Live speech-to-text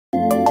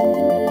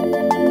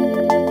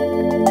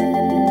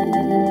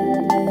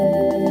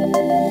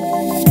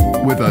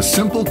With a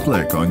simple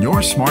click on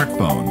your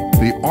smartphone,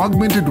 the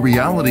Augmented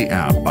Reality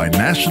app by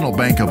National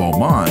Bank of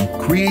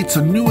Oman creates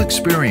a new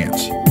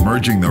experience,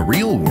 merging the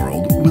real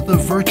world with the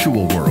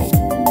virtual world.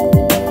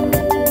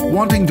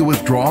 Wanting to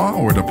withdraw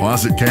or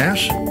deposit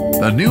cash?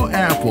 The new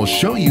app will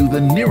show you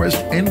the nearest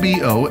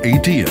NBO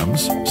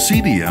ATMs,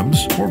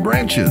 CDMs, or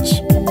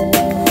branches.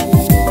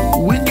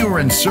 When you're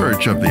in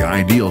search of the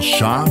ideal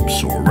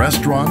shops or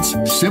restaurants,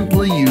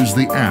 simply use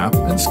the app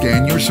and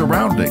scan your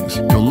surroundings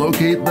to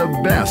locate the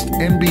best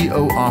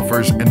NBO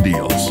offers and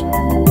deals.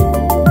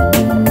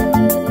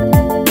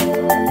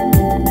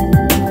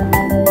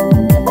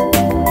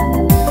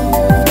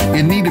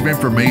 In need of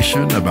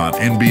information about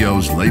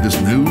NBO's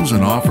latest news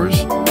and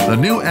offers? The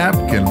new app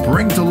can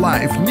bring to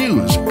life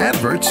news,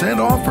 adverts,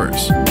 and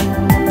offers.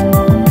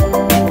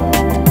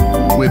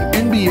 With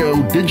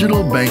NBO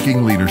Digital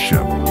Banking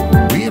Leadership,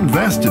 we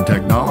invest in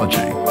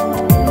technology.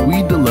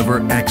 We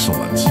deliver excellence.